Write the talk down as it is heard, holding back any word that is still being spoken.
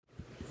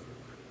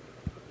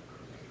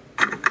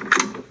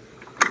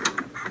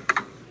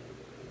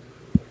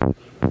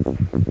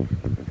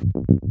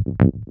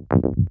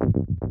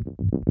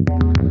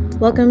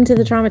Welcome to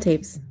the Trauma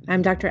Tapes.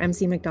 I'm Dr.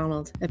 MC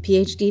McDonald, a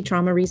PhD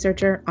trauma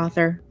researcher,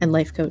 author, and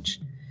life coach.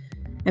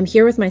 I'm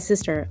here with my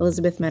sister,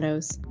 Elizabeth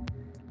Meadows.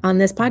 On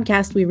this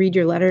podcast, we read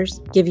your letters,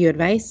 give you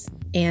advice,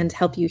 and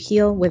help you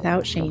heal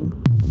without shame.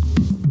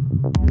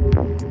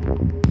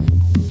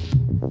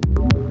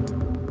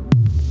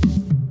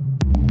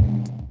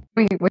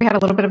 We had a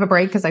little bit of a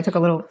break because I took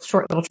a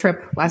short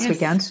trip last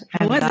weekend.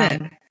 How was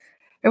it?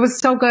 It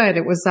was so good.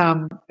 It was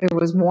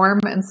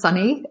warm and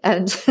sunny,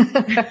 and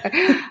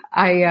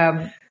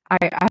I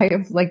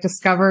have like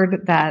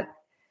discovered that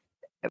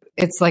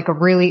it's like a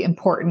really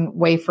important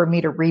way for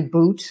me to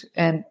reboot,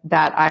 and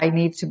that I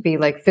need to be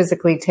like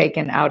physically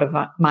taken out of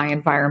my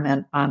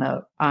environment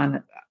on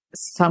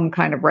some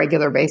kind of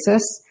regular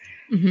basis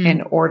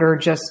in order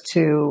just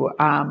to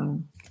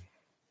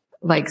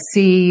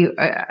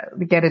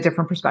get a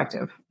different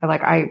perspective.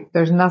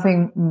 There's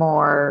nothing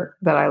more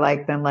that I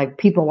like than like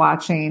people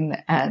watching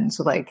and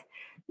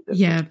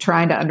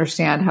trying to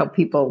understand how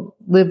people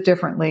live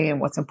differently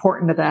and what's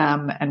important to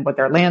them and what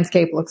their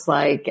landscape looks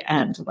like.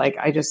 And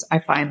I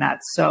find that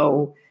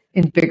so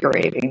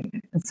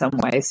invigorating in some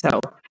way.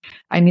 So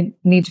I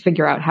need to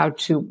figure out how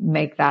to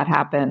make that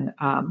happen,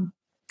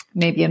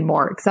 maybe in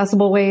more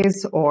accessible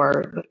ways,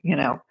 or,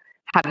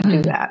 how to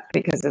do that,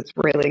 because it's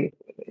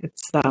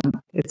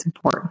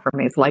important for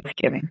me. It's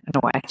life-giving in a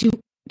way. Do you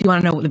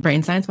want to know the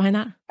brain science behind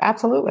that?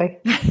 Absolutely.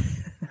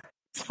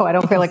 So I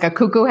don't feel like a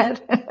cuckoo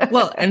head.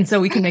 Well, and so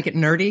we can make it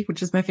nerdy,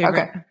 which is my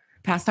favorite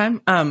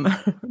pastime.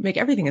 Make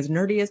everything as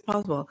nerdy as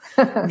possible.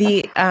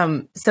 There's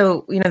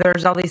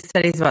all these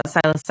studies about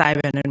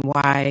psilocybin and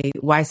why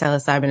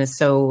psilocybin is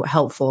so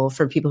helpful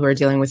for people who are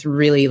dealing with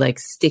really like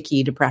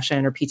sticky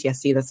depression or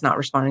PTSD that's not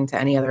responding to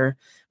any other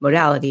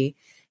modality.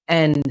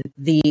 And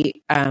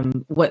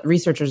what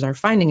researchers are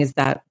finding is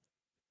that,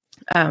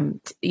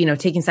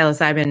 taking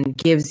psilocybin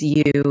gives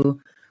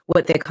you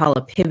what they call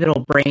a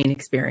pivotal brain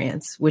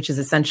experience, which is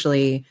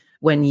essentially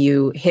when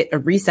you hit a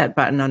reset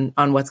button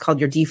on what's called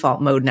your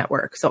default mode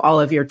network. So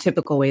all of your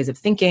typical ways of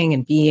thinking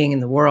and being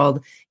in the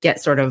world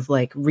get sort of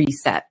like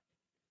reset.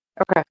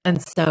 Okay.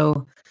 And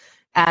so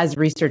as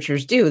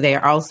researchers do, they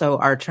also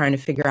are trying to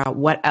figure out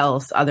what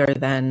else other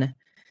than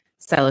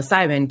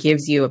psilocybin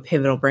gives you a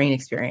pivotal brain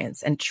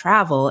experience, and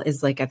travel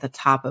is like at the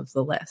top of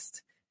the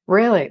list.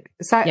 Really?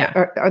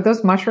 Yeah. Are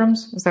those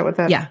mushrooms? Is that what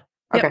that? Yeah.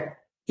 Okay. Yep.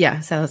 Yeah.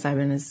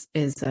 Psilocybin is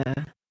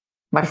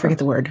I forget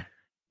the word.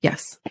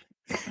 Yes.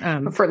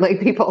 For lay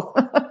people.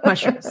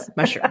 mushrooms.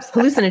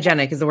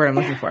 Hallucinogenic is the word I'm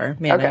looking for.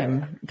 Man, okay.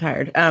 I'm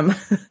tired.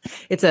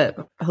 It's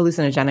a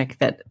hallucinogenic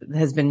that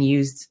has been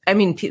used. I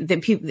mean,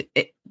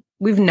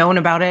 we've known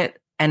about it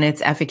and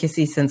its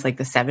efficacy since like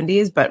the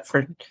 70s, but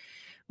for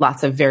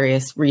lots of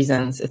various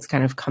reasons, it's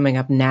kind of coming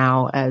up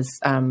now as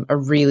a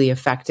really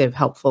effective,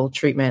 helpful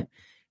treatment.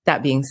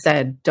 That being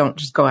said, don't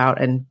just go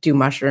out and do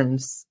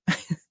mushrooms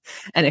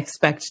and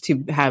expect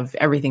to have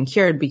everything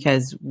cured,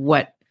 because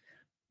what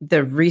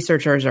the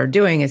researchers are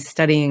doing is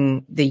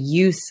studying the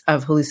use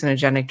of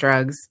hallucinogenic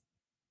drugs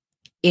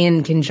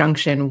in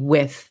conjunction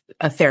with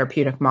a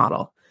therapeutic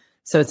model.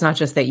 So it's not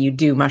just that you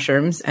do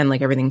mushrooms and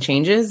like everything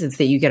changes, it's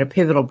that you get a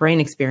pivotal brain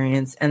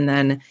experience, and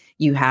then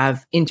you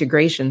have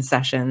integration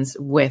sessions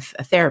with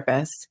a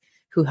therapist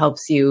who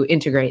helps you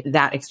integrate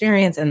that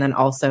experience and then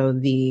also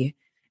the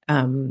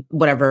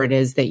whatever it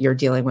is that you're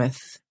dealing with,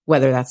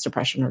 whether that's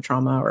depression or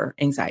trauma or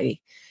anxiety.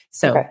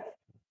 So,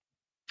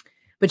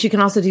 But you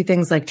can also do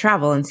things like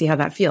travel and see how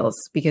that feels,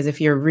 because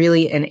if you're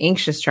really an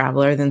anxious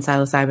traveler, then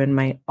psilocybin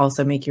might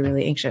also make you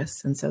really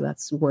anxious. And so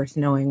that's worth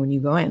knowing when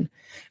you go in.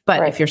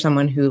 But if you're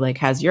someone who like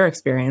has your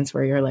experience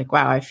where you're like,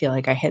 wow, I feel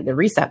like I hit the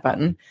reset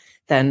button,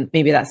 then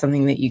maybe that's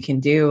something that you can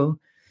do,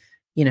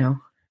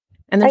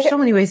 and there's so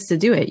many ways to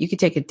do it. You could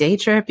take a day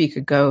trip. You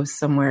could go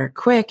somewhere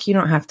quick. You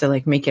don't have to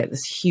like make it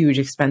this huge,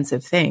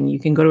 expensive thing. You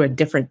can go to a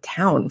different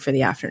town for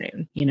the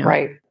afternoon,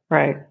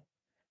 Right.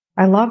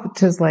 I love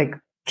to like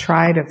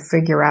try to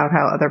figure out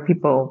how other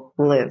people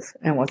live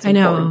and what's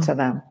important to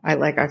them.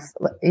 And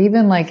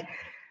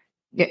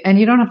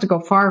you don't have to go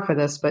far for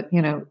this, but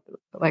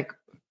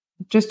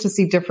just to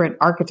see different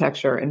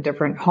architecture and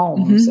different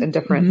homes and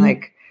different,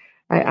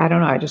 I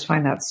don't know. I just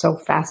find that so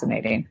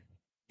fascinating.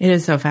 It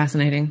is so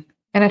fascinating.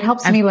 And it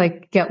helps me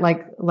get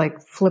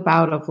flip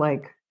out of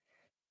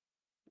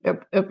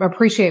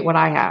appreciate what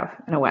I have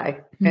in a way.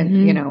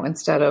 And,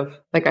 instead of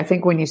I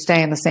think when you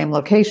stay in the same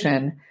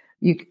location,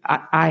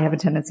 I have a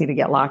tendency to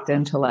get locked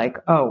into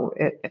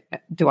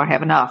do I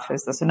have enough?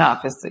 Is this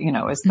enough? Does that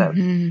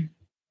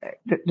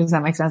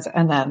make sense?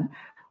 And then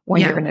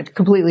when you're in a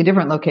completely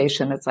different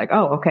location, it's like,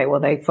 oh, okay,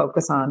 well, they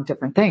focus on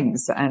different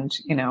things. And,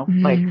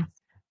 I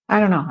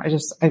don't know.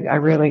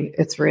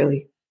 It's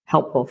really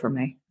helpful for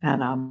me.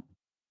 And,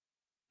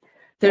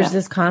 there's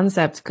this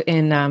concept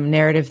in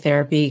narrative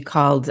therapy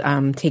called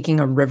taking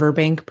a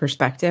riverbank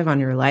perspective on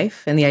your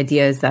life. And the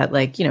idea is that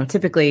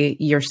typically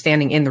you're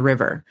standing in the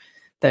river.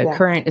 The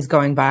current is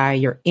going by,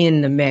 you're in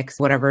the mix,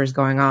 whatever is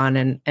going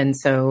on. And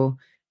so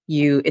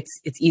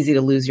it's easy to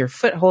lose your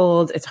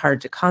foothold. It's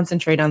hard to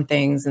concentrate on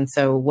things. And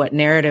so what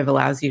narrative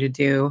allows you to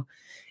do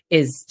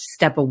is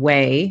step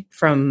away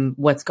from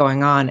what's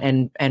going on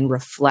and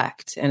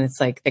reflect. And it's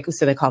like,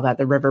 so they call that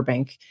the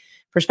riverbank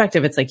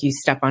perspective. It's like you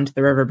step onto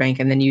the riverbank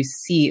and then you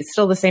see it's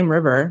still the same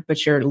river,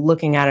 but you're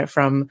looking at it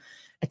from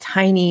a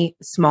tiny,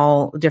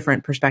 small,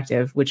 different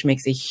perspective, which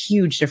makes a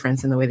huge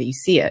difference in the way that you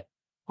see it.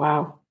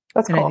 Wow.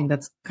 That's and cool. I think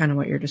that's kind of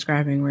what you're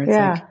describing, where it's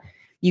like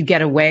you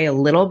get away a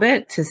little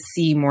bit to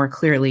see more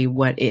clearly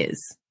what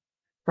is.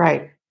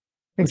 Right.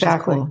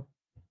 Exactly. Cool.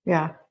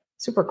 Yeah.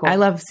 Super cool. I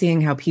love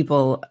seeing how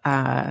people,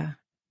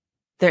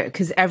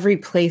 because every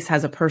place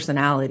has a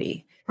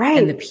personality. Right.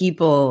 And the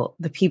people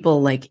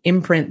like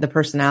imprint the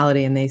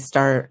personality, and they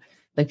start,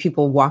 like,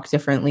 people walk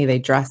differently, they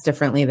dress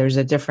differently. There's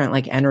a different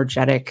like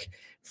energetic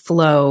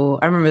flow.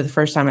 I remember the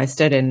first time I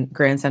stood in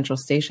Grand Central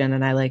Station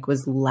and I like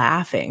was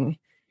laughing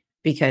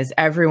because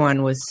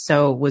everyone was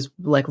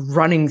like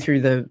running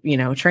through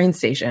the, train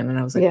station. And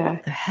I was like,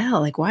 what the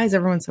hell? Like, why is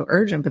everyone so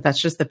urgent? But that's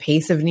just the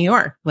pace of New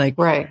York. Like,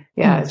 right.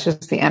 Yeah. It's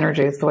just the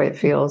energy. It's the way it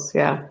feels.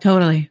 Yeah.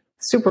 Totally.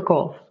 Super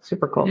cool.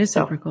 Super cool. It is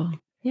super cool.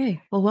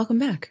 Yay. Well, welcome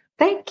back.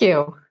 Thank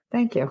you.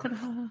 Thank you.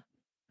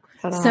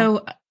 Ta-da.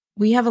 So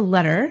we have a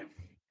letter.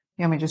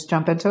 You want me to just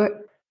jump into it?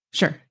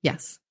 Sure.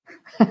 Yes.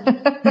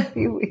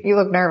 You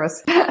look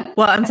nervous.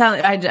 Well, I'm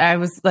telling. I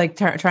was like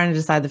trying to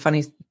decide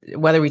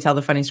whether we tell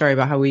the funny story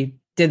about how we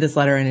did this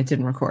letter and it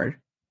didn't record.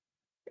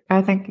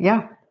 I think,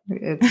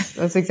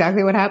 that's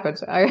exactly what happened.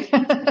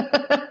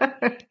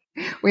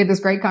 We had this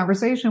great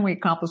conversation. We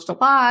accomplished a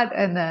lot,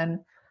 and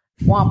then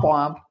womp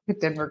womp,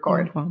 it didn't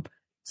record. Womp.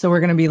 So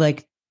we're going to be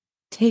like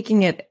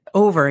taking it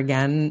over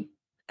again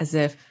as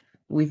if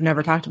we've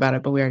never talked about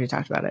it, but we already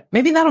talked about it.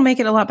 Maybe that'll make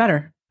it a lot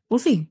better. We'll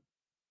see.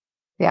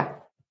 Yeah.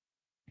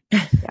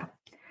 Yeah.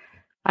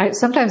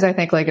 Sometimes I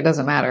think like it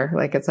doesn't matter.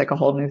 Like it's like a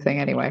whole new thing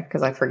anyway,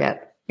 because I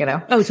forget,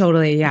 Oh,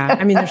 totally. Yeah.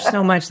 I mean, there's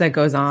so much that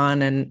goes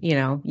on, and,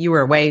 you were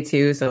away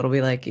too. So it'll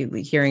be like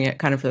hearing it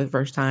kind of for the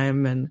first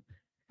time. And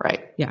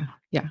right. Yeah.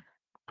 Yeah.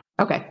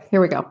 Okay. Here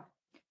we go.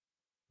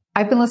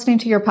 I've been listening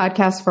to your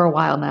podcast for a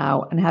while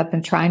now and have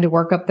been trying to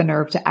work up the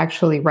nerve to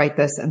actually write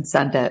this and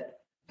send it,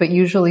 but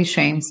usually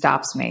shame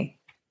stops me.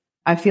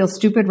 I feel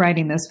stupid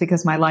writing this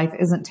because my life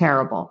isn't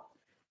terrible,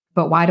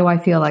 but why do I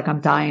feel like I'm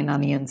dying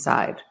on the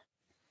inside?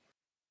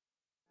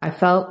 I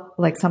felt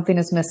like something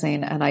is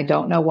missing and I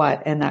don't know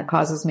what, and that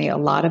causes me a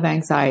lot of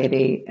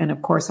anxiety. And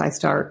of course, I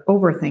start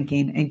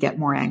overthinking and get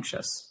more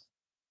anxious.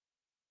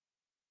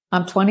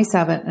 I'm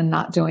 27 and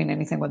not doing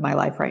anything with my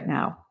life right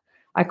now.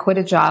 I quit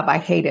a job I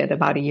hated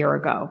about a year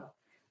ago.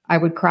 I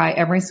would cry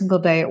every single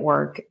day at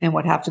work and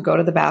would have to go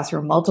to the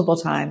bathroom multiple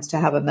times to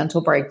have a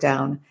mental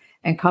breakdown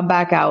and come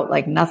back out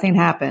like nothing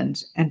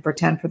happened and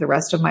pretend for the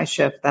rest of my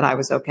shift that I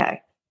was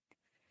okay.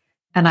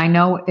 And I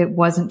know it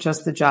wasn't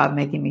just the job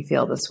making me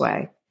feel this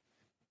way.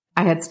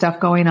 I had stuff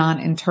going on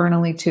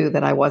internally too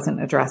that I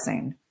wasn't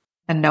addressing,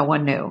 and no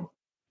one knew.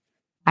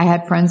 I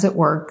had friends at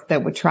work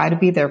that would try to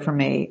be there for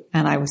me,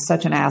 and I was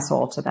such an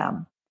asshole to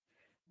them.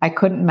 I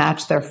couldn't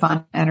match their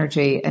fun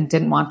energy and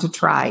didn't want to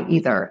try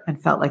either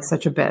and felt like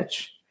such a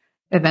bitch.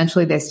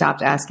 Eventually, they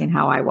stopped asking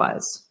how I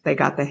was. They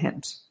got the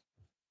hint.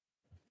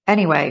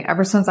 Anyway,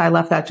 ever since I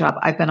left that job,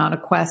 I've been on a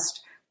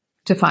quest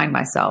to find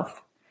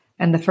myself.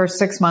 And the first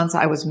 6 months,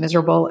 I was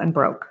miserable and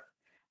broke.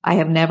 I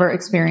have never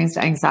experienced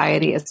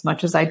anxiety as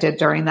much as I did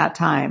during that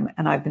time,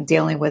 and I've been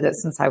dealing with it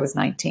since I was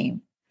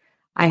 19.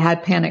 I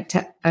had panic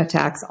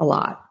attacks a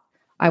lot.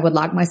 I would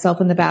lock myself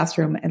in the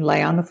bathroom and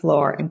lay on the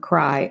floor and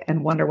cry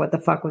and wonder what the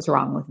fuck was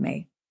wrong with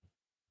me.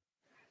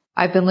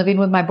 I've been living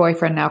with my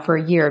boyfriend now for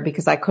a year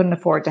because I couldn't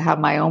afford to have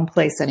my own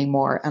place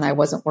anymore and I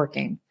wasn't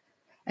working.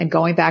 And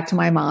going back to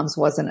my mom's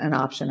wasn't an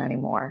option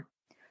anymore.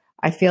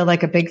 I feel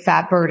like a big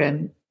fat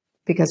burden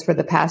because for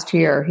the past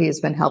year, he has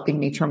been helping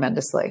me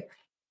tremendously.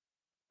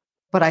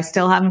 But I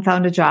still haven't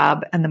found a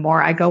job, and the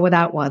more I go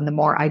without one, the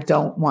more I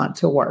don't want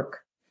to work.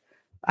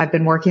 I've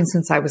been working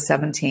since I was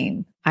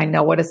 17. I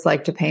know what it's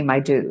like to pay my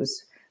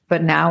dues,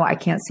 but now I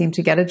can't seem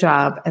to get a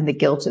job and the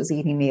guilt is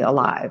eating me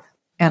alive.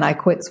 And I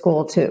quit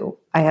school too.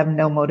 I have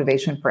no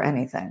motivation for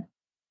anything.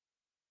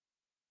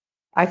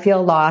 I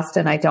feel lost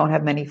and I don't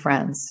have many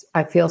friends.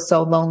 I feel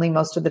so lonely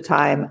most of the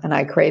time and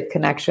I crave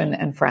connection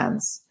and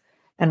friends.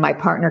 And my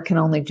partner can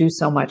only do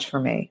so much for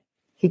me.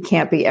 He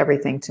can't be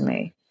everything to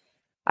me.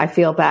 I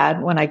feel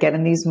bad when I get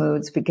in these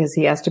moods because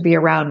he has to be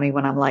around me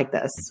when I'm like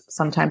this.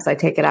 Sometimes I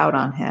take it out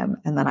on him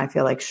and then I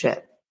feel like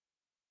shit.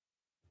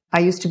 I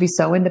used to be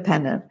so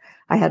independent.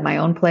 I had my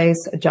own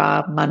place, a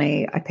job,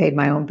 money. I paid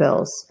my own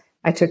bills.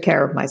 I took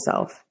care of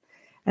myself.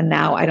 And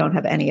now I don't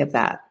have any of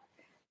that.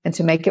 And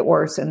to make it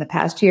worse, in the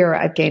past year,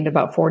 I've gained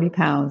about 40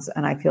 pounds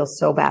and I feel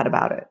so bad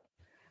about it.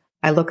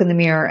 I look in the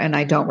mirror and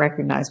I don't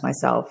recognize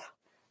myself.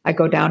 I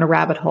go down a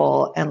rabbit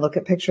hole and look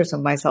at pictures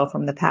of myself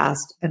from the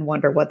past and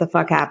wonder what the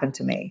fuck happened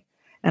to me.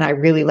 And I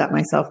really let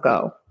myself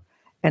go.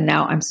 And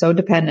now I'm so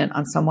dependent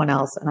on someone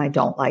else and I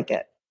don't like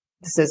it.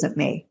 This isn't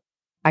me.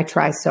 I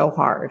try so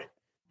hard.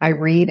 I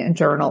read and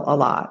journal a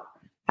lot.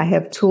 I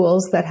have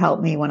tools that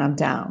help me when I'm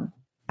down.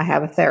 I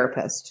have a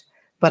therapist,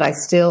 but I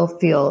still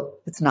feel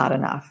it's not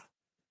enough.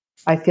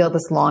 I feel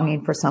this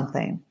longing for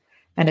something.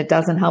 And it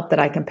doesn't help that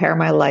I compare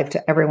my life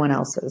to everyone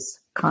else's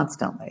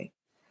constantly.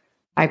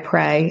 I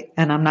pray,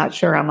 and I'm not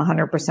sure I'm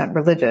 100%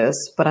 religious,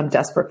 but I'm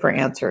desperate for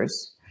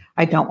answers.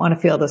 I don't want to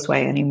feel this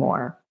way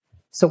anymore.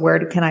 So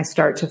where can I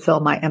start to fill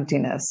my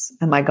emptiness?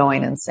 Am I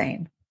going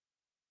insane?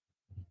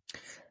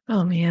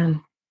 Oh,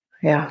 man.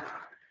 Yeah.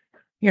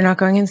 You're not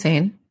going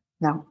insane.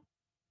 No.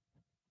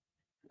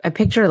 I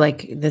picture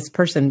like this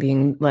person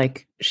being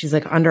like, she's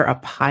like under a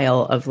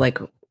pile of like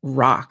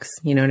rocks,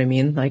 you know what I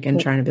mean? Like, and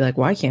trying to be like,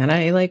 why can't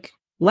I like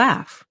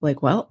laugh?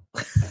 Like, well,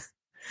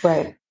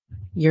 right.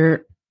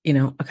 You're, you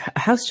know, a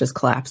house just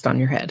collapsed on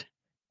your head.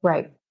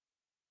 Right.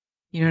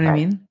 You know what I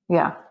mean?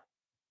 Yeah.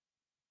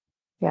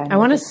 Yeah. I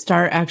want to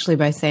start actually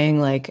by saying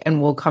like,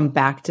 and we'll come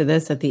back to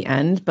this at the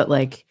end, but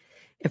like,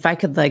 if I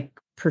could like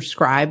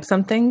prescribe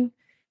something,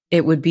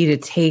 it would be to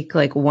take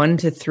like 1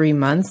 to 3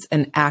 months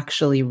and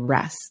actually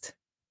rest.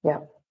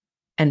 Yeah.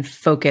 And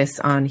focus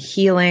on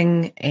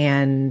healing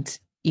and,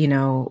 you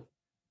know,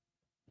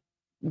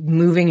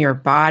 moving your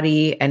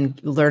body and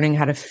learning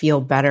how to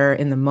feel better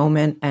in the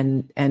moment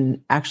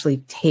and actually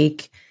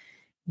take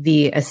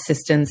the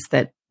assistance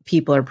that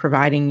people are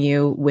providing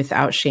you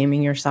without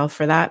shaming yourself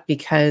for that.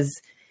 Because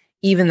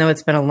even though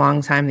it's been a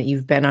long time that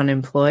you've been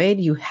unemployed,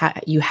 you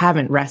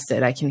haven't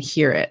rested. I can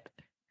hear it.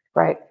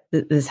 Right.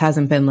 This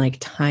hasn't been like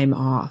time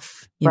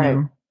off, you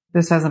know?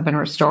 This hasn't been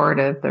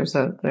restorative.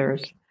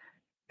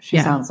 She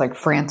sounds like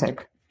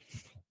frantic.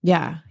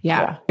 Yeah.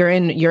 You're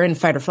in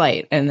fight or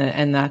flight,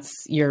 and that's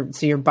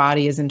so your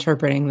body is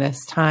interpreting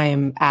this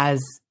time as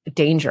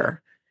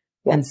danger.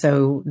 Yeah. And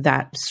so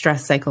that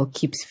stress cycle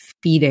keeps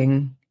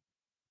feeding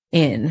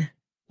in.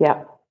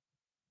 Yeah.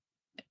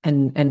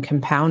 And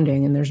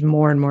compounding, and there's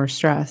more and more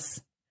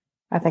stress.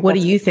 I think. What do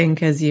you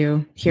think as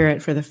you hear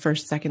it for the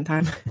second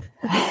time?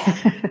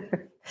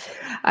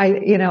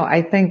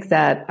 I think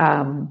that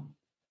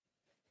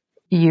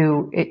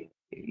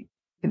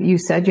you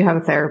said you have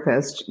a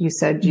therapist. You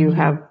said you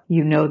have,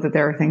 that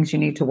there are things you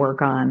need to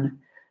work on.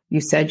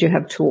 You said you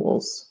have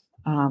tools.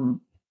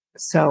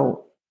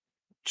 So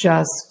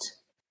just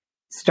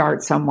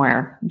start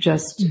somewhere.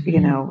 Just,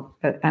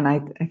 and I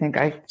think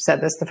I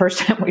said this the first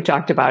time we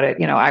talked about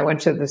it. I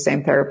went to the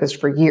same therapist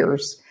for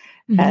years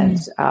and,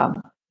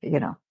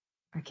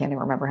 I can't even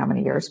remember how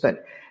many years,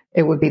 but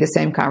it would be the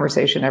same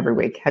conversation every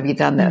week. Have you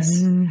done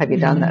this? Have you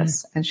done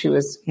this? And she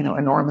was,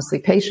 enormously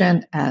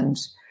patient. And,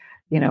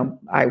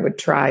 I would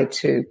try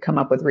to come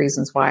up with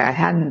reasons why I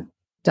hadn't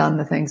done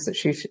the things that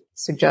she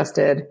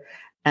suggested.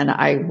 And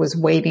I was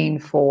waiting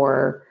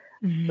for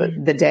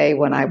the day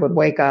when I would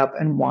wake up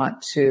and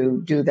want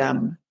to do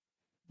them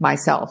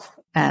myself.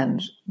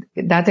 And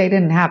that day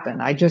didn't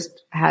happen. I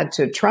just had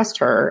to trust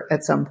her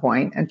at some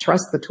point and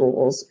trust the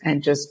tools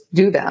and just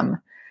do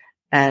them.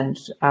 And,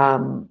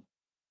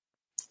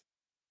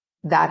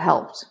 that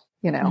helped,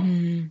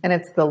 and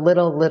it's the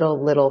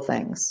little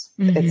things.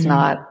 It's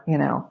not,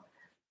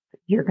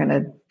 you're going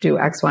to do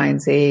X, Y,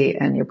 and Z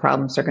and your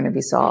problems are going to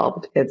be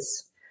solved.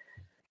 It's,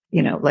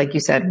 like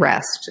you said,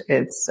 rest.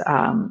 It's,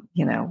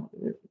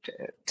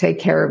 take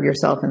care of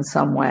yourself in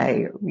some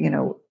way,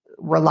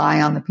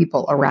 rely on the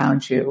people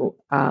around you,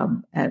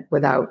 and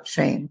without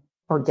shame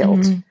or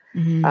guilt.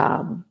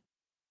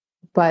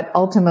 But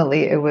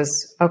ultimately it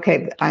was,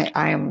 okay,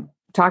 I am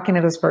talking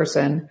to this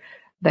person.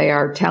 They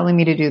are telling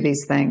me to do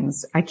these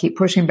things. I keep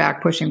pushing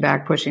back.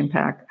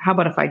 How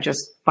about if I just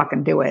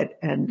fucking do it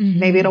and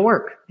maybe it'll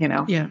work,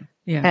 Yeah.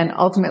 And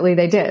ultimately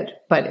they did,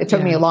 but it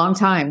took me a long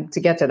time to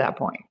get to that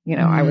point.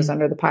 I was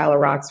under the pile of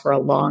rocks for a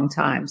long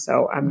time.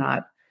 So I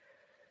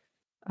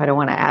don't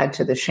want to add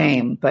to the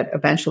shame, but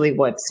eventually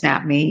what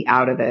snapped me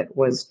out of it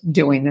was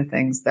doing the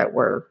things that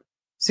were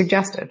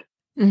suggested.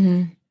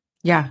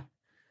 Yeah.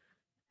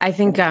 I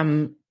think,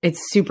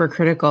 it's super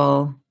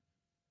critical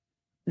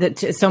that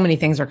so many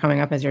things are coming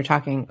up as you're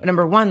talking.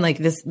 Number one, like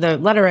the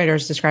letter writer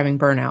is describing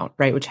burnout,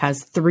 right? Which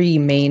has 3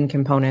 main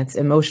components: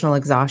 emotional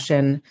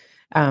exhaustion,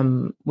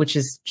 which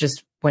is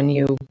just when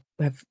you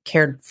have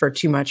cared for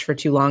too much for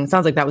too long. It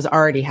sounds like that was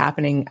already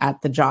happening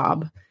at the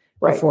job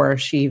before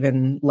she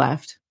even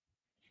left.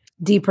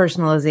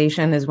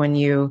 Depersonalization is when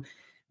you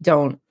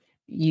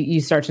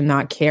start to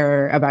not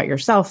care about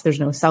yourself. There's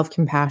no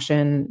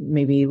self-compassion,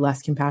 maybe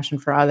less compassion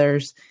for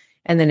others.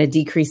 And then a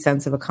decreased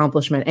sense of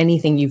accomplishment.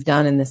 Anything you've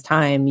done in this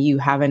time, you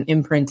haven't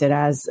imprinted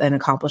as an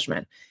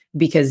accomplishment,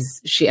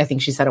 because I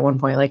think she said at one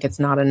point, like, it's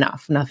not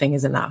enough. Nothing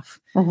is enough.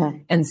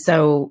 And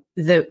so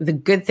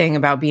the good thing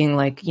about being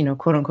like,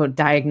 quote unquote,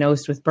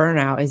 diagnosed with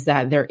burnout is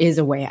that there is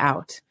a way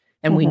out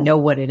and we know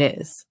what it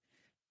is.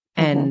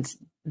 And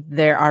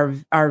there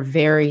are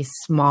very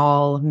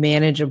small,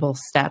 manageable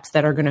steps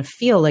that are going to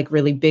feel like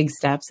really big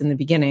steps in the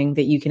beginning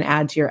that you can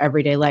add to your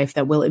everyday life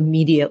that will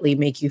immediately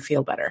make you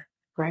feel better.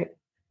 Right.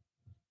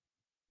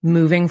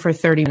 Moving for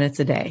 30 minutes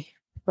a day.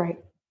 Right.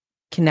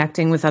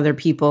 Connecting with other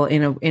people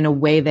in a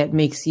way that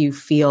makes you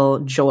feel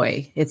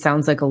joy. It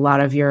sounds like a lot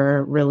of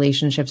your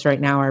relationships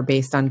right now are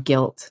based on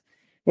guilt.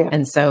 Yeah.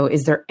 And so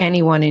is there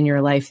anyone in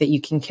your life that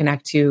you can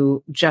connect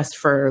to just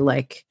for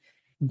like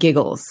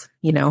giggles,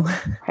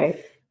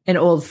 Right. an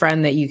old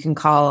friend that you can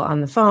call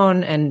on the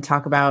phone and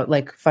talk about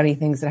like funny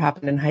things that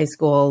happened in high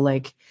school,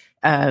 like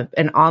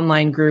an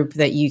online group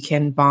that you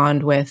can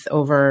bond with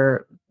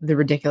over the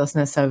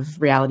ridiculousness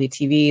of reality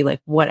TV,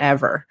 like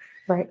whatever.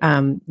 Right.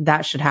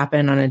 That should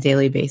happen on a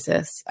daily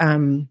basis.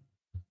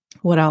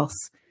 What else?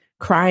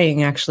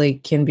 Crying actually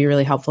can be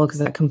really helpful because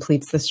that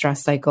completes the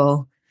stress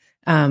cycle.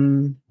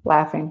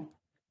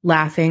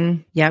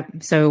 Laughing.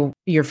 Yep. So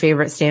your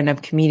favorite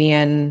stand-up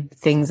comedian,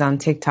 things on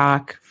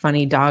TikTok,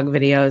 funny dog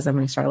videos. I'm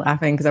going to start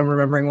laughing because I'm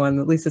remembering one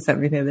that Lisa sent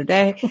me the other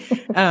day.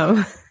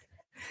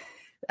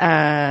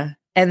 And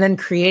then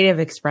creative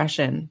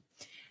expression.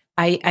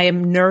 I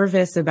am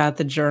nervous about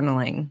the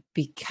journaling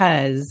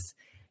because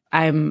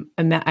I'm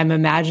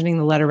imagining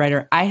the letter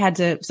writer.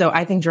 So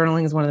I think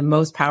journaling is one of the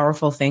most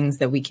powerful things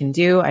that we can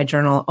do. I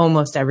journal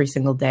almost every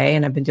single day,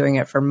 and I've been doing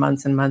it for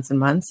months and months and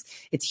months.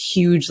 It's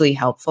hugely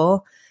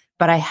helpful,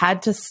 but I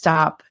had to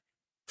stop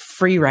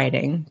free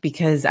writing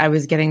because I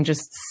was getting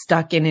just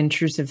stuck in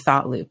intrusive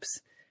thought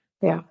loops.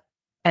 Yeah.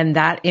 And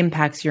that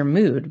impacts your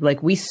mood.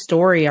 Like we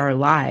story our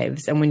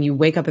lives. And when you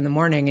wake up in the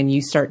morning and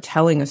you start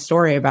telling a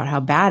story about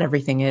how bad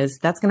everything is,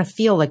 that's going to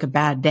feel like a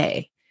bad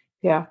day.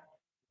 Yeah.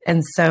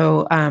 And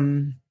so,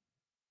 I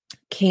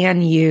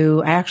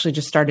actually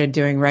just started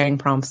doing writing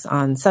prompts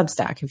on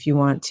Substack. If you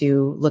want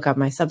to look up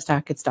my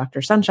Substack, it's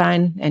Dr.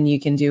 Sunshine, and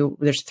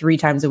there's 3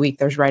 times a week,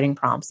 there's writing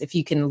prompts. If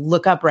you can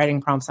look up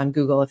writing prompts on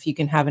Google, if you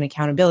can have an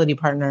accountability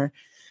partner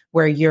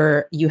where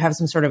you have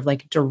some sort of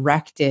like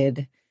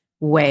directed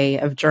way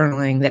of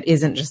journaling that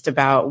isn't just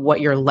about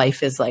what your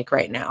life is like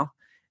right now.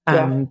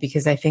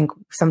 Because I think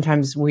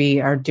sometimes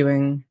we are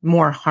doing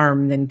more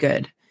harm than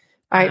good.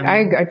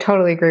 I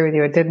totally agree with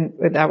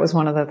you. That was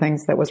one of the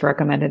things that was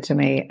recommended to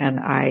me, and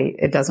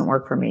it doesn't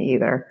work for me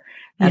either.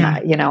 And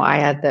I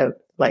had to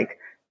like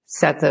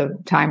set the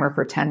timer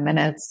for 10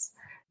 minutes,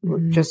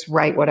 just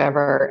write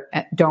whatever,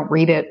 don't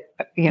read it,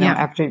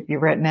 after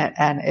you've written it.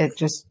 And it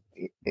just,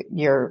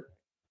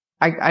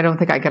 I don't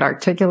think I could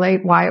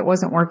articulate why it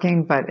wasn't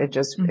working, but it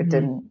just, it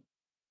didn't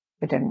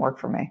work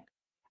for me.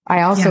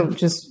 I also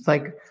just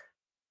like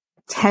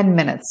 10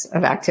 minutes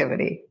of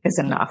activity is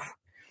enough.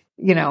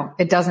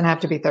 It doesn't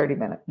have to be 30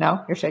 minutes.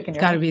 No, you're shaking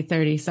your head. Got to be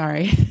 30.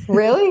 Sorry.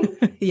 Really?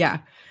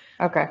 Yeah.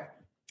 Okay.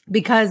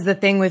 Because the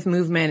thing with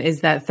movement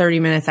is that 30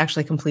 minutes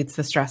actually completes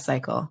the stress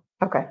cycle.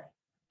 Okay.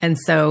 And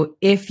so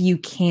if you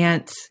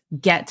can't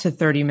get to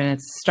 30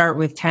 minutes, start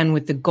with 10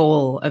 with the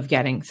goal of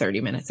getting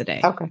 30 minutes a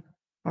day. Okay.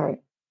 All right.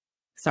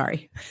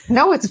 Sorry.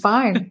 No, it's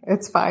fine.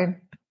 It's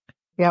fine.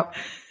 Yep.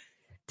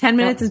 10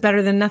 minutes is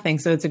better than nothing.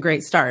 So it's a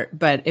great start.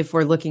 But if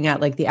we're looking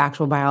at like the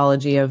actual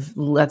biology of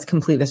let's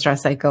complete the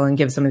stress cycle and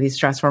give some of these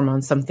stress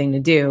hormones something to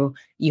do,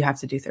 you have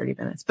to do 30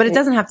 minutes. But it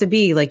doesn't have to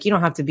be like, you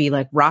don't have to be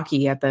like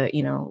Rocky at the,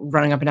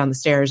 running up and down the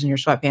stairs in your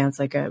sweatpants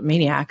like a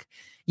maniac.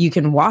 You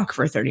can walk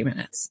for 30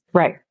 minutes.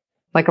 Right.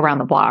 Like around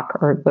the block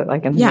or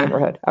like in the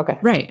neighborhood. Okay.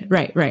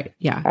 Right.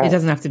 Yeah. It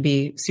doesn't have to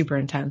be super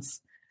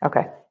intense.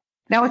 Okay.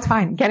 No, it's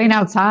fine. Getting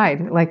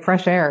outside, like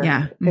fresh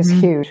air is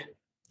huge.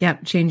 Yeah,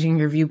 changing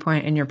your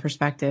viewpoint and your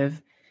perspective.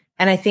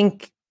 And I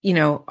think,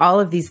 all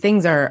of these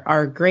things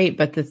are great,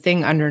 but the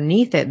thing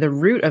underneath it, the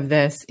root of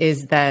this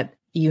is that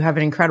you have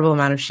an incredible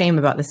amount of shame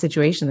about the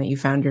situation that you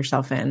found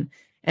yourself in.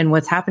 And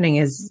what's happening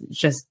is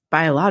just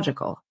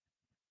biological.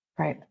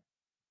 Right.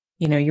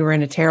 You were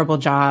in a terrible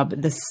job.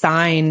 The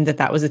sign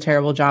that was a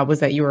terrible job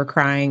was that you were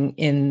crying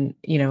in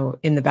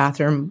the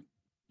bathroom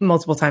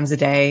multiple times a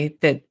day.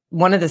 That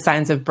one of the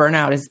signs of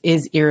burnout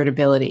is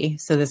irritability.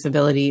 So this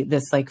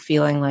like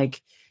feeling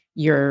like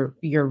you're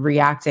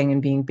reacting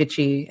and being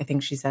bitchy, I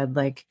think she said,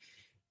 like,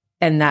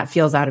 and that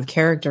feels out of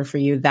character for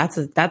you. That's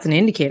an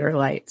indicator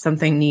light.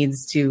 Something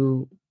needs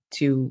to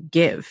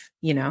give,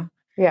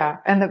 Yeah.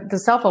 And the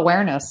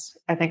self-awareness,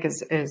 I think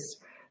is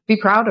be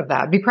proud of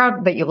that. Be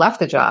proud that you left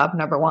the job,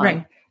 number one,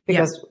 right.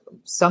 Because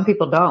some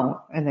people don't,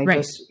 and they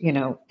just,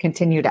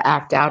 continue to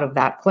act out of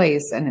that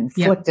place and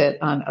inflict it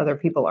on other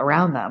people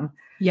around them.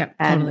 Yeah,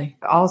 and totally.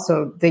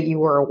 Also that you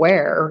were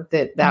aware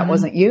that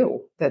wasn't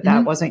you,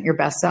 that wasn't your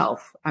best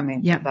self. I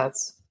mean,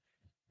 that's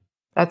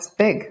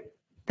big.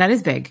 That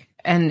is big.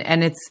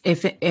 And it's,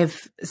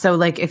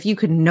 if you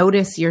could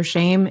notice your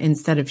shame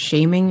instead of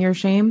shaming your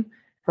shame,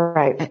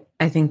 right.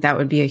 I think that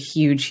would be a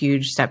huge,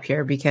 huge step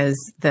here because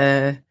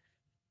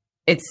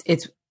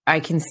I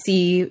can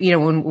see,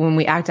 when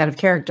we act out of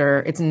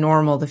character, it's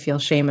normal to feel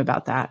shame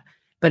about that.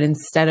 But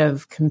instead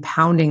of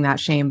compounding that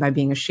shame by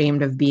being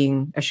ashamed of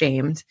being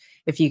ashamed,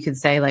 if you could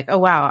say like, oh,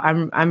 wow,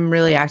 I'm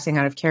really acting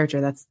out of character.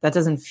 That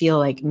doesn't feel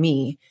like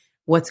me.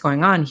 What's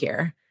going on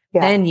here?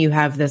 Yeah. Then you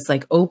have this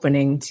like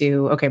opening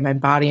to, okay, my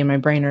body and my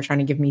brain are trying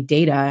to give me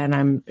data and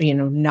I'm,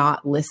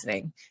 not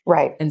listening.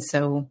 Right. And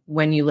so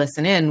when you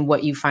listen in,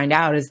 what you find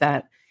out is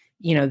that,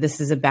 this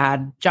is a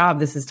bad job.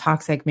 This is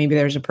toxic. Maybe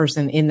there's a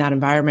person in that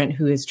environment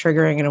who is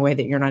triggering in a way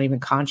that you're not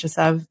even conscious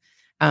of.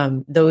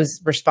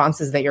 Those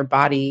responses that your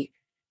body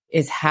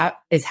is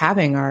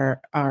having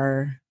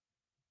are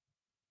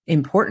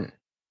important.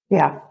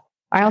 Yeah.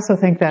 I also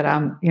think that,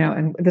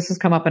 and this has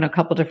come up in a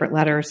couple different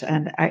letters,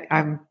 and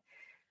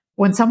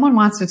when someone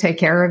wants to take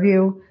care of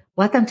you,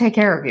 let them take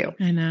care of you.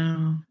 I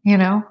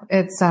know.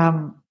 It's,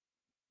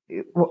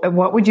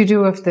 what would you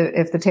do if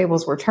the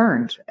tables were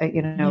turned?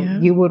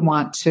 You would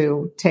want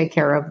to take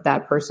care of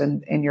that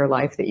person in your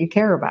life that you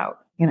care about,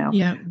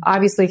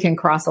 obviously can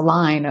cross a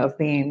line of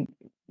being,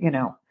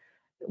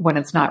 when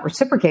it's not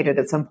reciprocated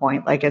at some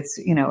point, like it's,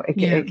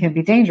 it can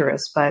be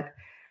dangerous, but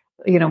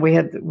we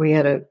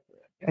had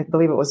I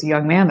believe it was a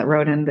young man that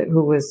wrote in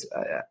who was,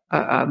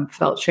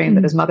 felt shame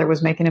that his mother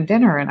was making him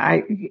dinner.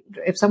 And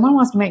if someone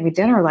wants to make me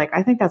dinner, like,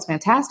 I think that's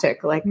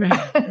fantastic. Like,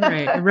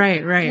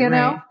 right.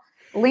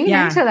 Lean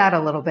into that a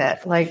little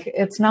bit. Like,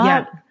 that's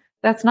not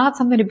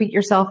something to beat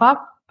yourself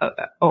up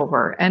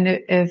over. And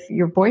if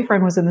your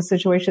boyfriend was in the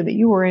situation that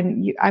you were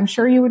in, I'm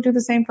sure you would do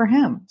the same for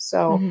him.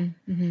 So,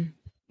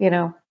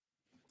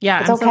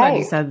 Yeah, it's I'm so glad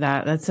you said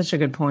that. That's such a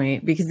good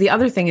point. Because the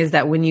other thing is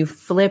that when you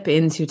flip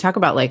into, talk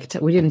about like,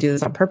 we didn't do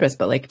this on purpose,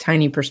 but like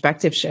tiny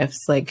perspective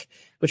shifts, like,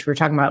 which we were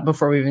talking about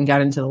before we even got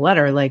into the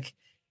letter, like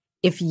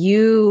if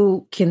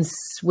you can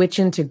switch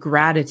into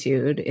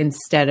gratitude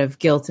instead of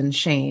guilt and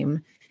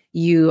shame,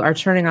 you are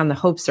turning on the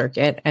hope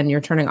circuit and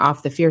you're turning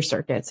off the fear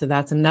circuit. So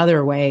that's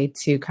another way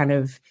to kind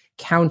of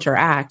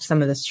counteract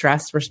some of the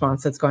stress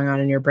response that's going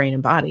on in your brain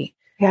and body.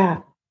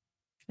 Yeah.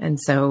 And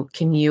so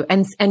can you,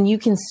 and you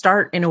can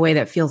start in a way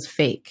that feels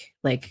fake,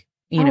 like,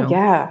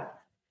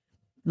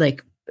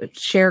 like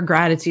share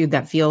gratitude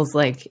that feels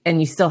like,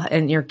 and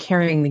you're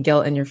carrying the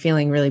guilt and you're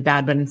feeling really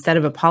bad, but instead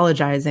of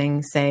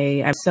apologizing,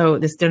 say,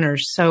 this dinner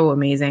is so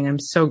amazing. I'm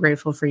so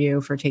grateful for you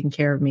for taking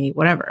care of me,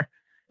 whatever.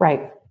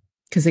 Right.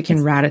 Because it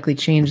can radically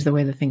change the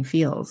way the thing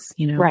feels,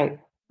 Right.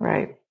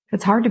 Right.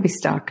 It's hard to be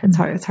stuck.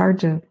 It's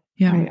hard to,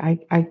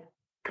 I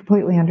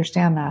completely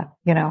understand that,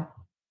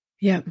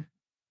 Yeah.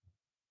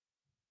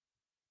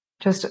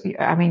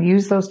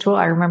 Use those tools.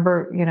 I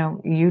remember,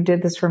 you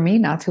did this for me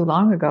not too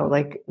long ago.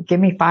 Like, give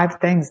me 5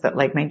 things that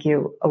like make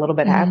you a little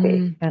bit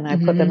happy. And I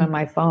put them in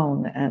my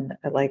phone and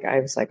like, I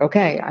was like,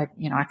 okay, I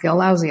feel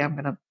lousy. I'm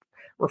going to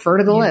refer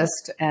to the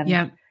list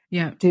and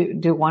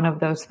do one of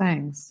those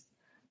things.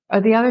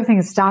 The other thing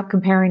is stop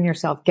comparing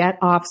yourself. Get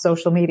off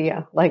social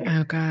media. Like,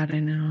 oh God, I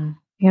know.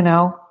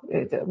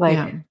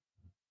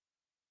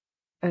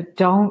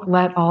 Don't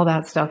let all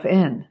that stuff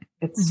in.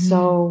 It's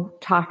so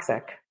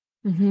toxic.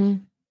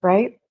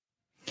 Right?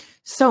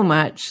 So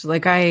much.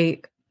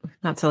 Like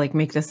not to like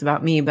make this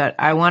about me, but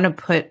I want to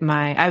put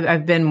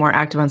I've been more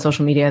active on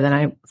social media than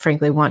I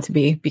frankly want to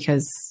be,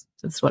 because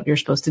that's what you're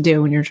supposed to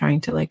do when you're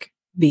trying to like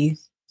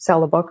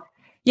sell a book.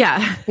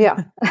 Yeah.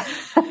 Yeah.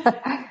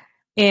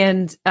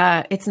 And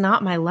it's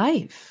not my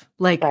life.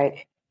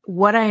 Like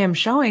what I am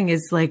showing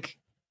is like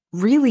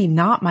really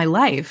not my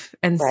life.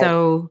 And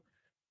so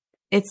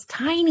it's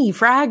tiny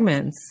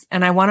fragments.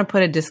 And I want to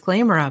put a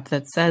disclaimer up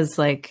that says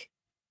like,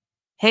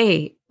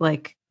 hey,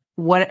 like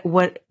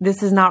what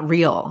this is not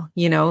real,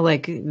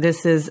 like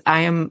this is,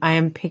 I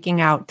am picking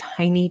out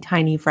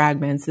tiny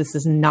fragments. This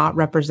is not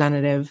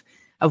representative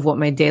of what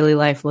my daily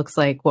life looks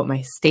like, what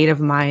my state of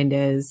mind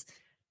is,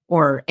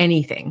 or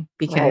anything,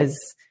 because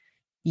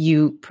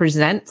you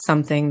present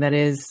something that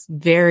is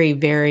very,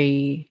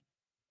 very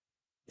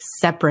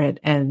separate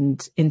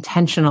and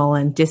intentional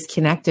and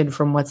disconnected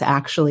from what's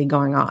actually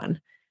going on.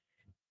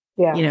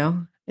 Yeah.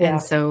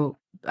 And so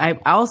I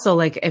also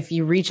like, if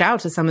you reach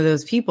out to some of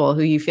those people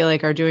who you feel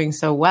like are doing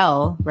so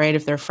well, right?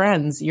 If they're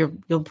friends,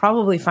 you'll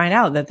probably find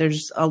out that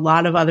there's a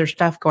lot of other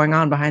stuff going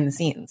on behind the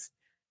scenes.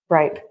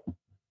 Right.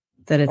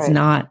 That it's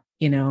not,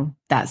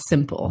 that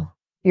simple.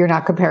 You're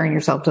not comparing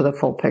yourself to the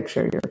full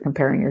picture. You're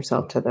comparing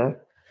yourself to the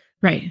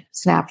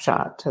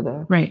snapshot, to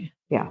the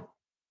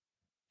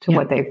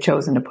what they've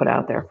chosen to put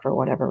out there for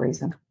whatever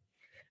reason.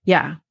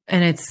 Yeah.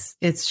 And it's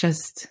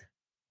just,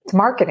 it's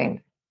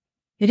marketing.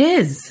 It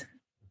is.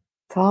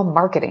 It's all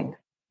marketing.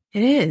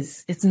 It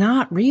is. It's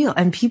not real.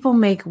 And people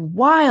make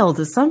wild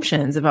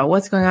assumptions about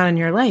what's going on in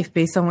your life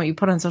based on what you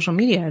put on social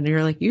media. And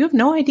you're like, you have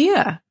no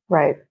idea.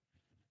 Right.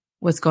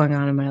 What's going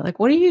on in my life.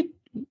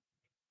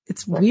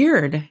 It's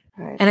weird.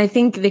 Right. And I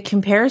think the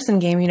comparison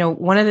game,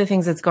 one of the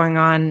things that's going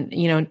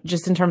on,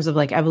 just in terms of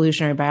like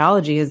evolutionary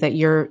biology, is that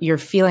you're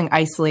feeling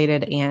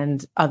isolated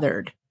and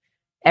othered.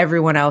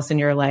 Everyone else in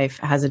your life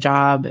has a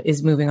job,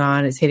 is moving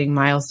on, is hitting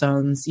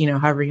milestones,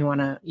 however you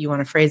want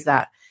to phrase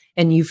that.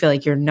 And you feel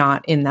like you're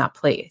not in that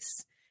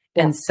place.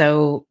 Yeah. And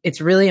so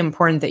it's really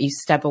important that you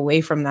step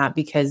away from that,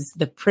 because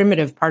the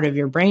primitive part of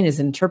your brain is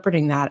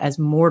interpreting that as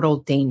mortal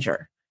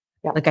danger.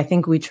 Yeah. Like, I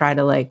think we try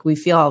to we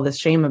feel all this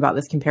shame about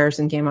this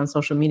comparison game on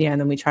social media. And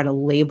then we try to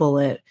label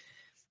it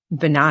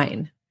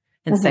benign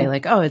and say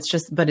like, oh,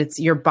 but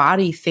your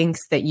body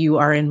thinks that you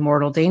are in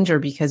mortal danger,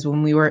 because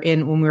when we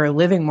were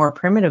living more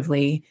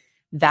primitively,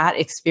 that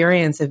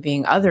experience of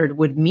being othered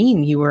would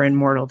mean you were in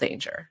mortal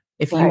danger.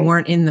 If you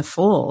weren't in the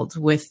fold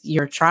with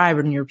your tribe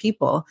and your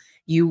people,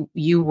 you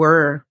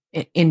were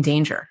in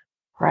danger.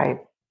 Right.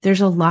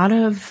 There's a lot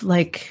of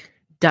like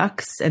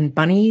ducks and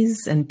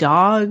bunnies and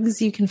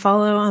dogs you can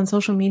follow on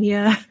social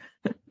media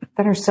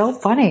that are so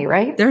funny,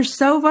 right? They're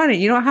so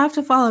funny. You don't have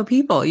to follow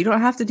people. You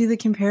don't have to do the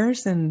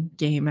comparison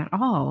game at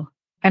all.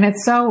 And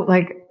it's so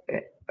like,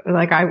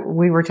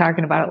 we were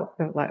talking about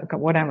it, like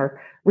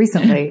whatever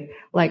recently,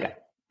 like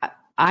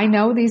I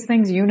know these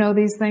things, you know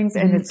these things,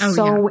 and it's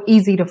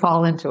easy to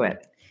fall into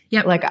it.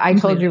 Yeah. Like I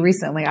told you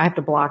recently, I have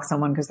to block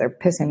someone because they're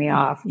pissing me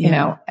off, you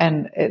know,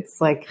 and it's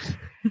like,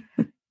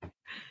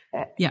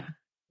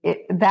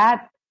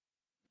 that,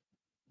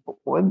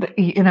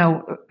 you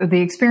know,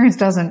 the experience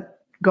doesn't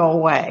go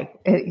away.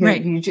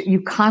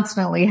 You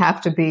constantly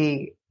have to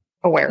be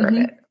aware of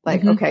it.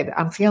 Like, okay,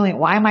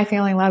 why am I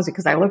feeling lousy?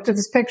 Because I looked at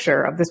this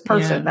picture of this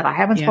person that I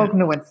haven't spoken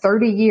to in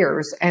 30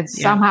 years and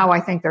somehow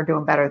I think they're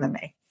doing better than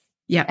me.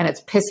 Yeah. And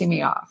it's pissing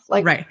me off.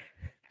 Like,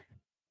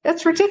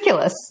 that's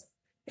ridiculous.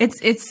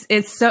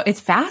 It's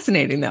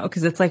fascinating though.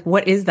 Cause it's like,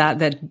 what is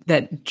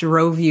that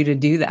drove you to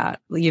do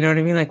that? You know what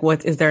I mean? Like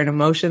is there an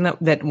emotion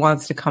that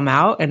wants to come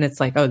out? And it's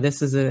like, oh,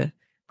 this is a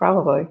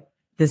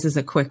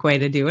quick way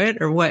to do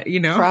it or what, you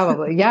know?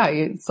 Probably. Yeah.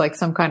 It's like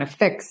some kind of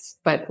fix,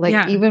 but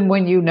like, even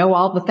when you know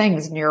all the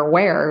things and you're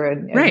aware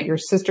and your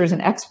sister's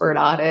an expert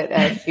on it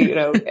and you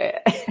know,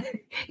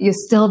 you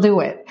still do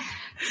it.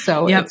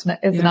 So it's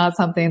not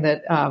something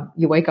that,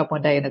 you wake up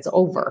one day and it's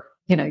over,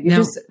 you know,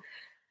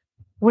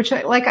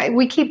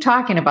 we keep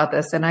talking about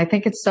this. And I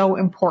think it's so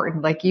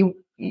important. Like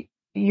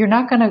you're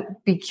not going to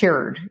be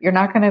cured. You're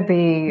not going to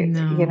be,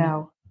 you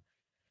know,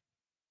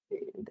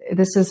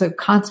 this is a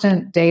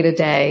constant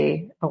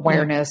day-to-day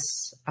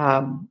awareness,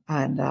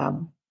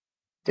 and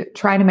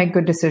trying to make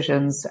good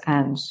decisions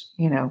and,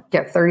 you know,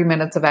 get 30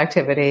 minutes of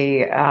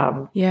activity. You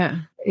know,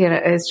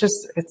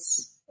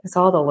 it's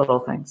all the little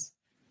things.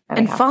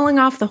 And falling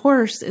off the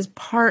horse is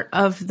part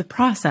of the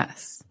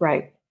process.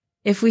 Right.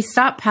 If we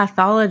stop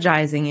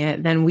pathologizing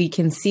it, then we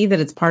can see that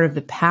it's part of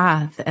the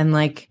path. And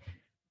like,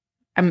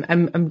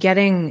 I'm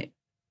getting,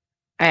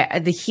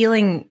 the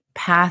healing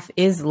path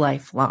is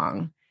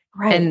lifelong.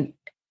 Right.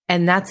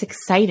 And that's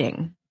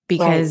exciting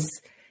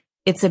because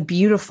it's a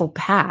beautiful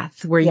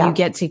path where you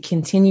get to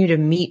continue to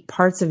meet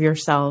parts of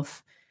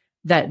yourself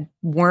that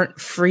weren't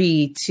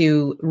free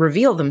to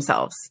reveal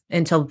themselves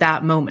until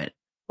that moment.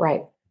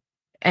 Right.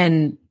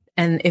 And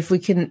if we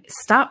can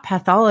stop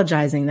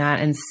pathologizing that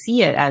and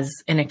see it as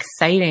an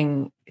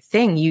exciting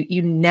thing,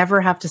 you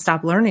never have to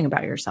stop learning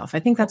about yourself. I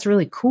think that's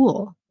really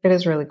cool. It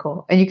is really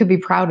cool. And you could be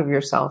proud of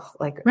yourself,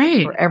 like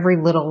for every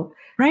little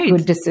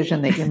good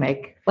decision that you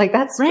make. Like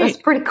that's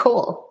pretty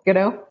cool, you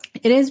know?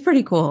 It is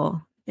pretty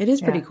cool. It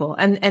is pretty cool.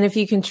 And if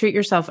you can treat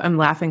yourself, I'm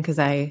laughing because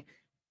I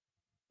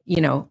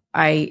know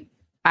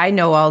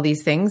all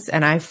these things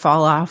and I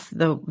fall off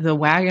the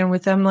wagon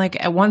with them like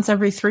once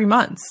every 3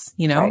 months,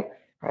 you know?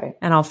 Right.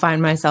 And I'll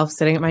find myself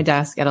sitting at my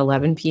desk at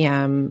 11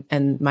 p.m.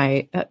 and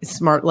my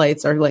smart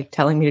lights are like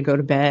telling me to go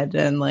to bed.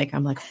 And like,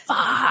 I'm like,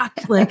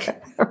 fuck, like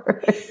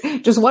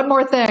just one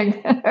more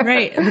thing.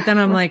 Right. But then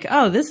I'm like,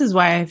 oh, this is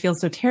why I feel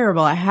so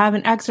terrible. I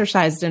haven't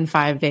exercised in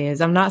 5 days.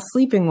 I'm not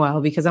sleeping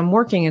well because I'm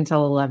working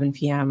until 11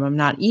 p.m. I'm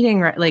not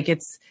eating right. Like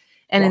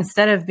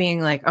instead of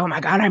being like, oh my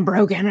God, I'm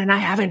broken and I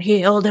haven't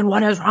healed and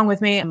what is wrong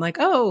with me? I'm like,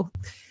 oh,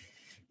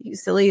 you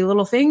silly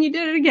little thing. You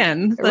did it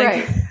again.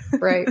 Like,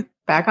 right.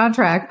 Back on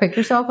track, pick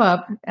yourself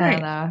up.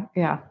 And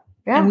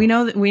And we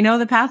know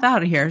the path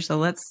out of here. So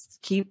let's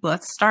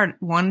start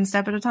one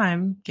step at a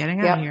time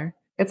getting out of here.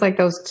 It's like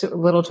those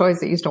little toys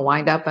that used to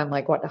wind up and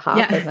like what to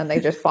hop and then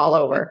they just fall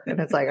over. And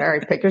it's like, all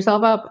right, pick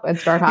yourself up and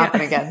start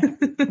hopping again.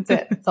 That's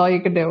it. That's all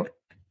you can do.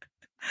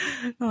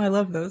 Oh, I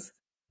love those.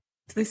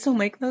 Do they still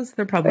make those?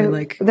 They're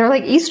probably they're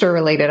like Easter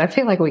related. I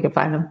feel like we could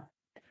find them.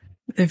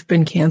 They've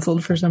been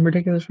canceled for some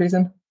ridiculous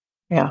reason.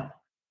 Yeah.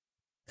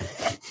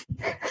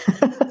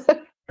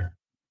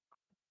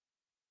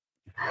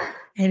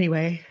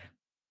 Anyway,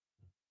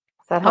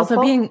 is that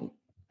helpful?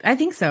 I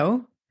think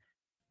so.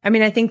 I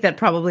mean, I think that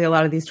probably a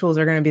lot of these tools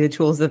are going to be the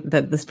tools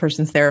that this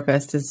person's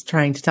therapist is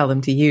trying to tell them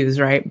to use,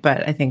 right?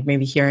 But I think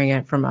maybe hearing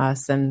it from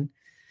us and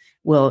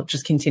we'll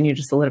just continue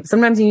to solidify.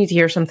 Sometimes you need to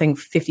hear something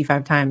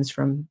 55 times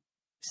from,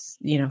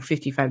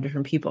 55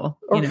 different people.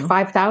 Or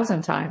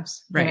 5,000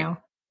 times, right. You know?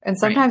 And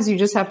sometimes you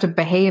just have to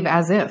behave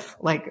as if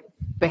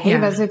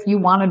you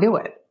want to do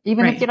it,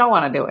 even if you don't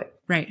want to do it.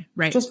 Right.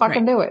 Just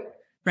fucking do it.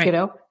 Right. You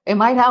know, it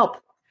might help.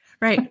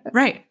 Right.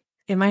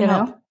 It might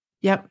help. Know?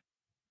 Yep.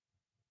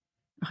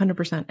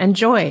 100%. And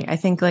joy. I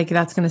think like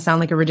that's going to sound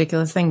like a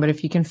ridiculous thing, but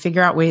if you can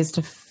figure out ways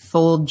to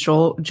fold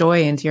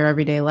joy into your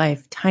everyday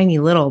life, tiny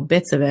little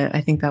bits of it,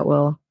 I think that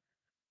will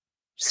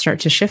start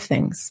to shift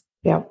things.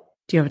 Yep.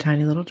 Do you have a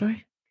tiny little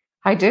joy?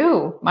 I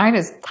do. Mine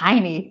is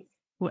tiny.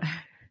 What?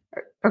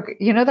 Okay.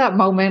 You know that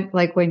moment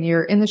like when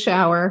you're in the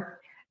shower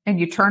and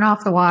you turn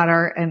off the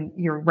water and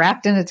you're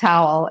wrapped in a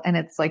towel and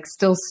it's like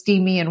still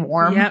steamy and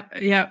warm.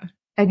 Yep.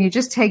 And you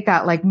just take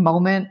that like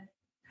moment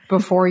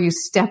before you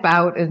step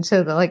out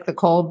into the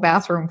cold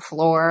bathroom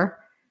floor.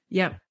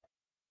 Yep.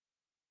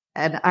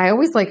 And I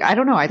always I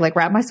don't know, I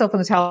wrap myself in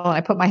the towel and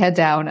I put my head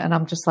down and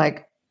I'm just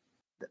like,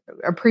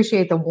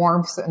 appreciate the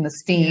warmth and the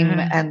steam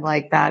and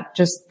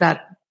that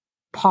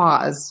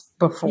pause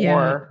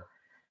before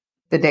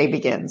the day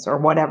begins or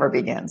whatever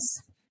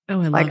begins.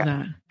 Oh, I love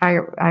that.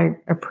 I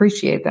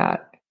appreciate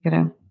that,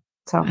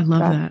 So I love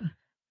that.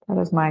 That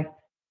is my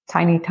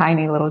tiny,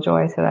 tiny little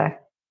joy today.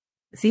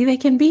 See, they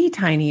can be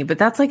tiny, but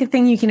that's like a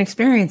thing you can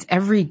experience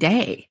every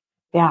day.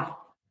 Yeah.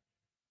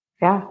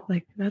 Yeah.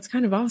 Like, that's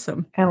kind of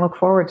awesome. And look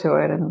forward to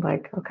it and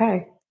like,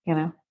 okay, you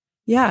know.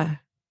 Yeah.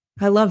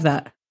 I love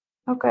that.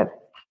 Oh, good.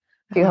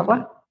 Do you have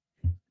one?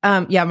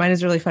 Yeah, mine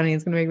is really funny.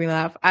 It's going to make me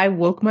laugh. I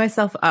woke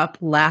myself up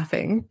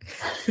laughing.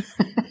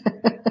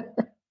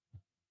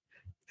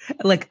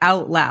 Like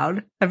out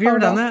loud. Have you ever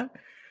done that?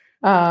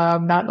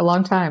 Not in a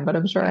long time, but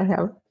I'm sure I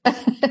have.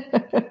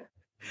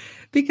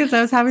 Because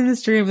I was having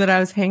this dream that I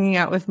was hanging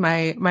out with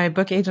my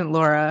book agent,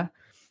 Laura,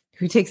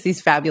 who takes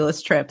these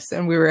fabulous trips.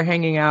 And we were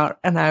hanging out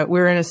and we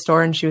were in a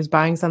store and she was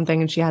buying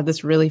something and she had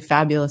this really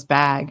fabulous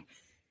bag.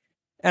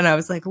 And I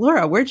was like,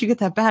 Laura, where'd you get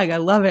that bag? I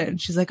love it. And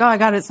she's like, oh, I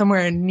got it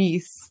somewhere in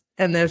Nice.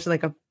 And there's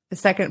like a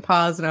second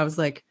pause. And I was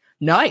like,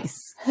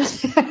 nice.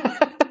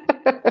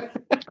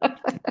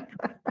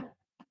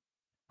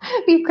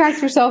 You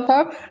cracked yourself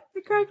up?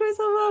 I cracked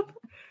myself up.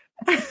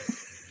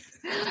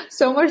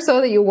 So much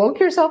so that you woke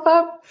yourself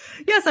up?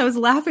 Yes, I was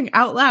laughing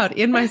out loud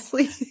in my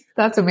sleep.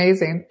 That's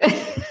amazing.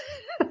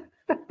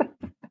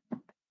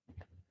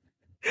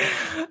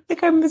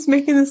 Like I'm just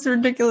making this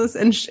ridiculous.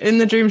 And in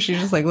the dream, she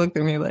just like looked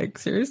at me like,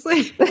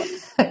 seriously?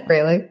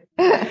 Really?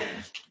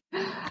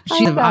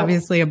 She's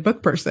obviously a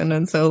book person.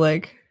 And so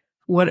like,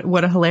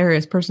 what a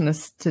hilarious person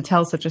to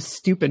tell such a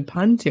stupid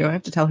pun to. I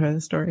have to tell her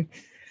the story.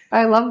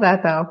 I love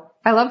that though.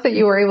 I love that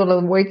you were able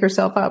to wake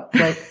yourself up.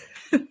 Like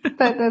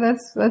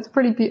that's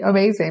pretty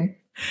amazing.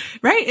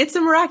 Right? It's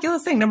a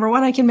miraculous thing. Number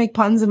one, I can make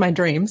puns in my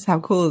dreams. How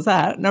cool is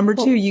that? Number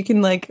two, you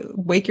can like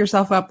wake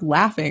yourself up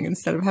laughing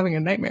instead of having a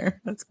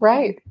nightmare. That's cool.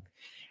 Right.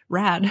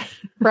 Rad.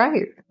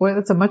 Right. Well,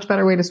 that's a much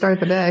better way to start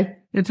the day.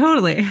 Yeah,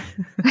 totally.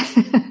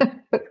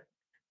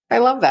 I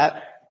love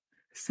that.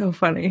 So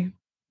funny.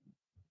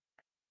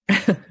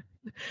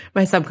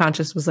 My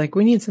subconscious was like,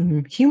 we need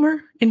some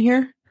humor in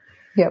here.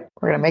 Yep.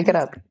 We're going to make it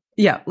up.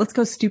 Yeah. Let's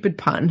go stupid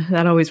pun.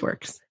 That always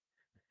works.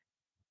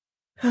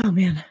 Oh,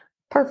 man.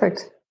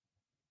 Perfect.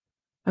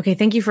 Okay.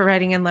 Thank you for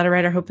writing in, letter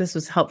writer. Hope this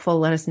was helpful.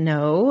 Let us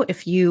know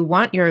if you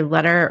want your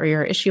letter or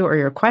your issue or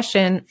your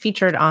question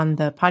featured on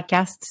the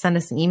podcast. Send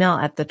us an email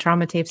at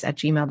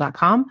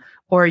thetraumatapes@gmail.com,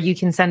 or you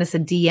can send us a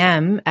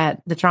DM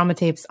at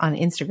thetraumatapes on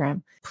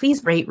Instagram.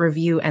 Please rate,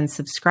 review, and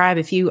subscribe.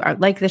 If you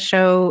like the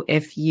show,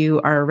 if you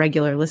are a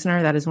regular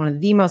listener, that is one of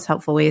the most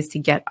helpful ways to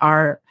get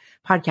our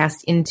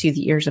podcast into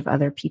the ears of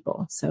other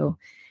people. So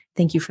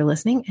thank you for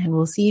listening, and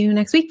we'll see you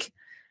next week.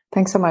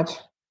 Thanks so much.